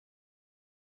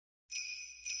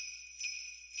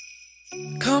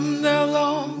Come thou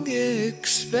long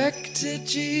expected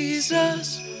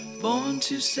Jesus, born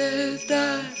to set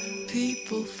thy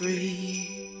people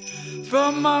free.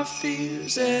 From our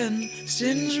fears and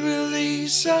sins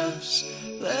release us,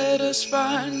 let us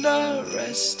find our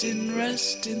rest in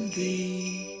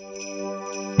thee.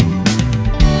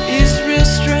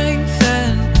 Israel's strength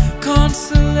and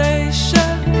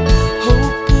consolation,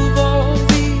 hope of all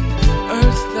the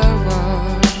earth thou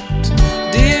art,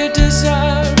 dear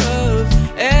desire of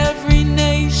every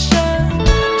nation,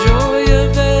 joy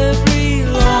of every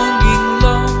longing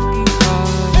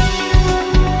heart.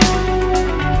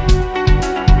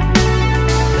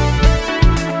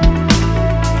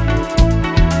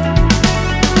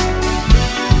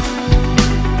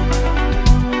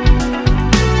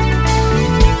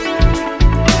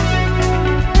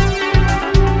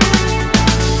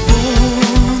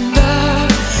 Born thy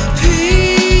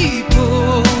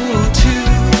people to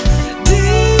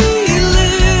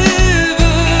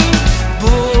deliver,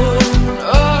 born a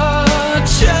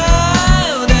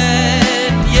child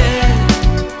and yet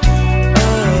a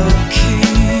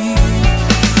king,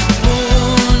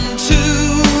 born to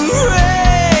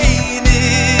reign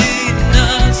in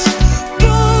us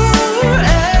forever.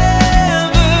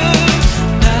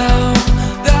 Now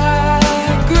thy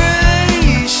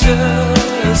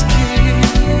gracious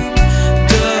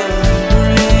kingdom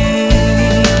bring.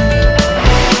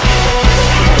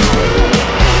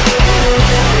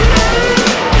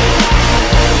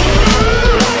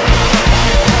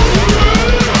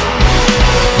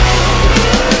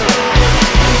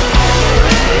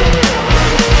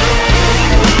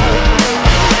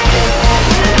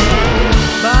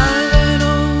 By thine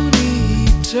own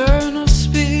eternal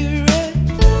spirit,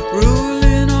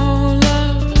 ruling all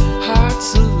our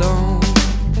hearts alone,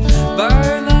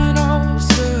 by thine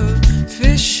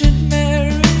all-sufficient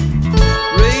merit,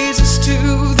 raise us to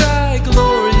thy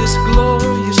glorious throne.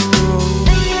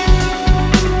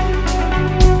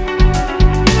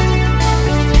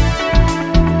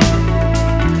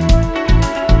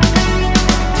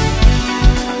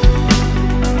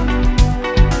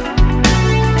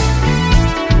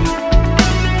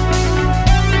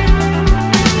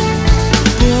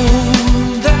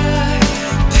 Born thy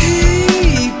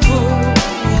people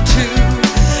to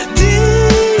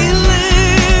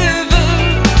deliver,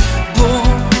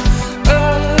 born a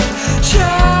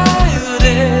child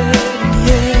and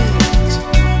yet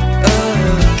a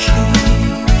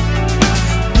king,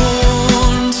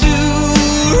 born to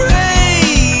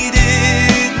reign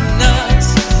in us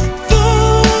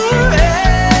forever.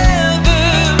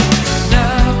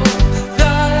 Now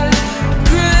thy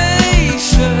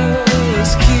gracious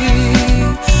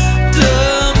kingdom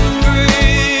bring.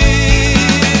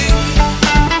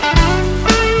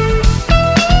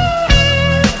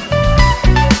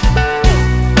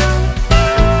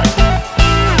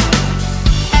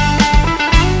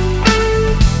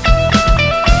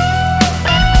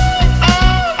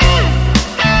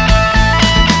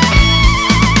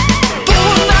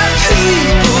 Born thy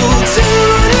people to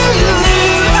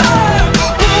deliver,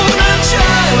 born a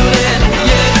child and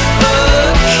yet a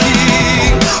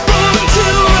king, born to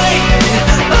reign in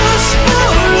us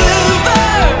forever.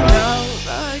 Now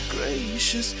thy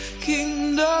gracious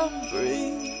kingdom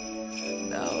bring.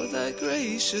 Now thy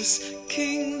gracious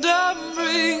kingdom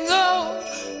bring. Oh,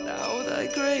 now thy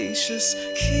gracious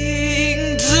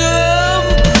kingdom